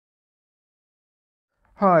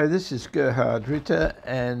Hi, this is Gerhard Ritter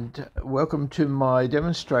and welcome to my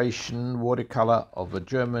demonstration watercolour of a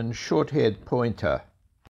German short-haired pointer.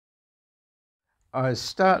 I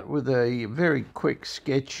start with a very quick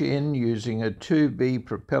sketch in using a 2B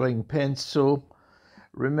propelling pencil.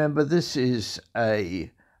 Remember, this is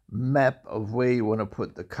a map of where you want to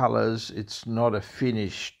put the colours. It's not a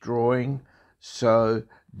finished drawing, so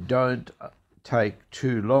don't take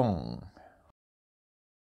too long.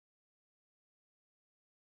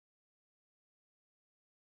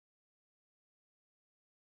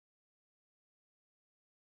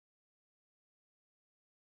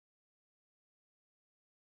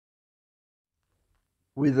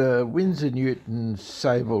 With a Winsor Newton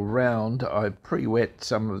sable round, I pre-wet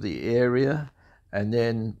some of the area and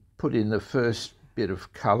then put in the first bit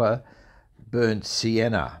of colour, burnt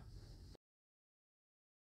sienna.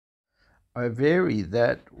 I vary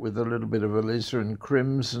that with a little bit of alizarin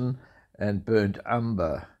crimson and burnt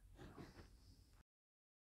umber.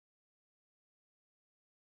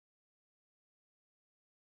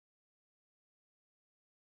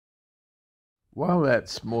 While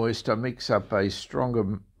that's moist, I mix up a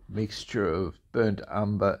stronger mixture of burnt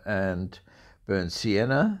umber and burnt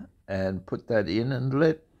sienna and put that in and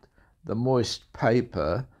let the moist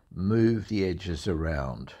paper move the edges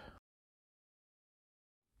around.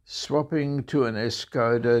 Swapping to an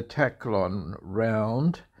Escoda Taklon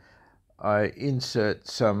round, I insert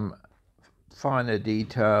some finer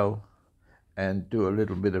detail and do a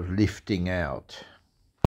little bit of lifting out.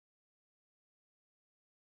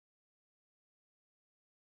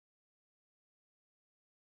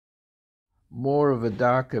 More of a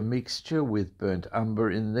darker mixture with burnt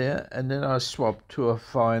umber in there, and then I swap to a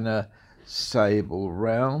finer sable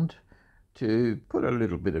round to put a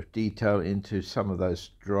little bit of detail into some of those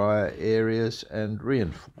drier areas and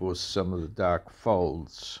reinforce some of the dark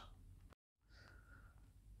folds.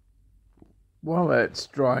 While that's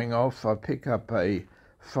drying off, I pick up a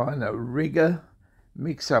finer rigger,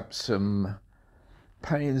 mix up some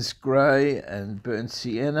Payne's grey and burnt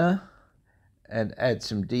sienna, and add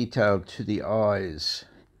some detail to the eyes.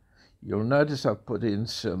 You'll notice I've put in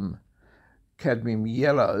some cadmium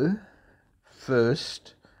yellow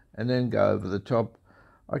first and then go over the top.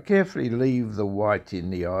 I carefully leave the white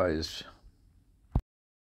in the eyes.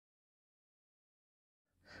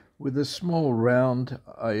 With a small round,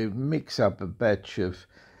 I mix up a batch of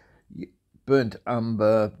burnt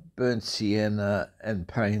umber, burnt sienna and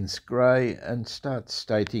Payne's grey and start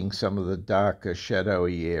stating some of the darker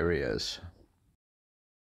shadowy areas.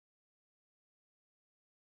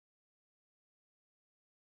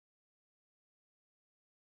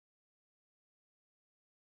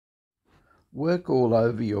 Work all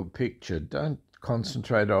over your picture. Don't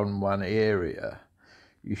concentrate on one area.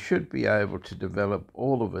 You should be able to develop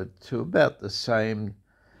all of it to about the same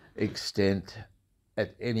extent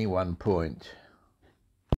at any one point.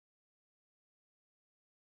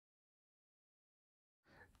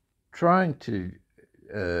 Trying to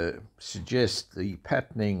suggest the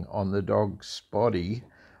patterning on the dog's body,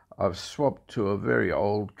 I've swapped to a very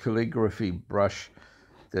old calligraphy brush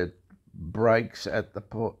that breaks at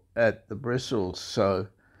the bristles, so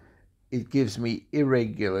it gives me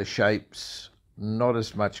irregular shapes, not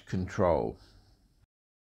as much control.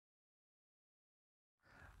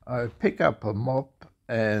 I pick up a mop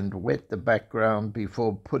and wet the background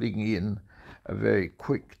before putting in a very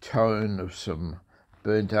quick tone of some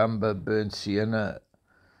burnt umber, burnt sienna,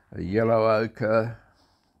 a yellow ochre.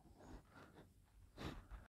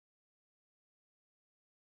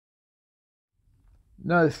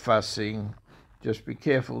 No fussing, just be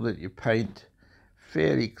careful that you paint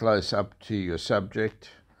fairly close up to your subject,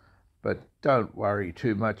 but don't worry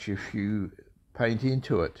too much if you paint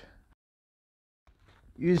into it.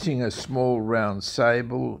 Using a small round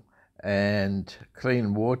sable and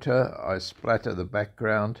clean water, I splatter the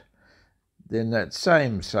background. Then that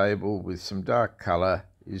same sable with some dark colour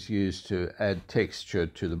is used to add texture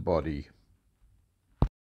to the body.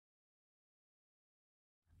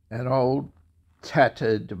 An old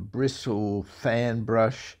tattered bristle fan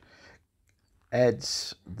brush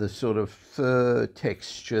adds the sort of fur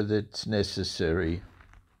texture that's necessary.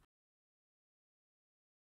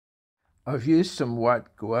 I've used some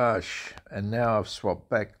white gouache and now I've swapped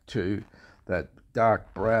back to that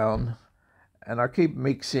dark brown, and I keep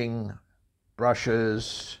mixing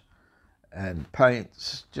brushes and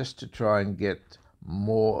paints just to try and get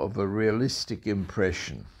more of a realistic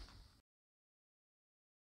impression.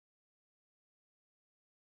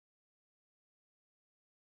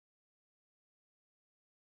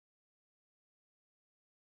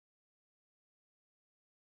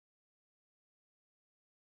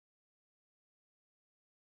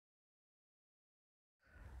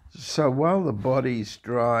 So while the body's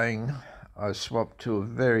drying, I swap to a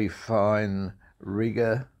very fine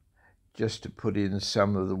rigger just to put in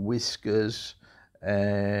some of the whiskers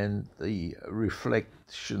and the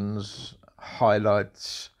reflections,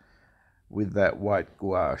 highlights with that white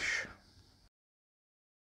gouache.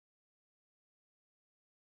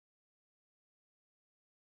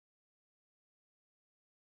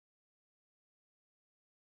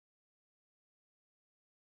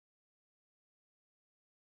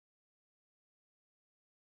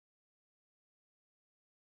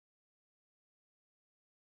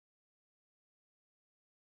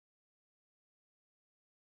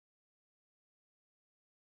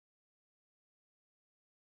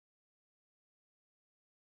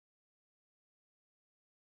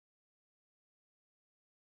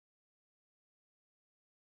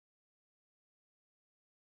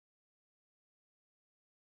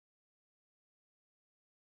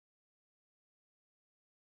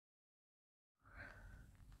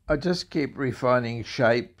 I just keep refining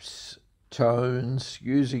shapes, tones,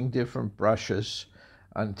 using different brushes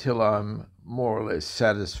until I'm more or less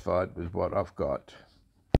satisfied with what I've got.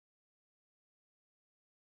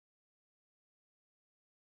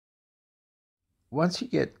 Once you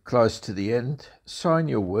get close to the end, sign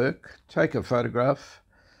your work, take a photograph,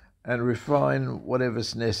 and refine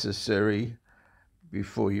whatever's necessary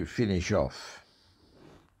before you finish off.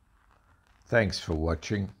 Thanks for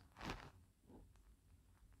watching.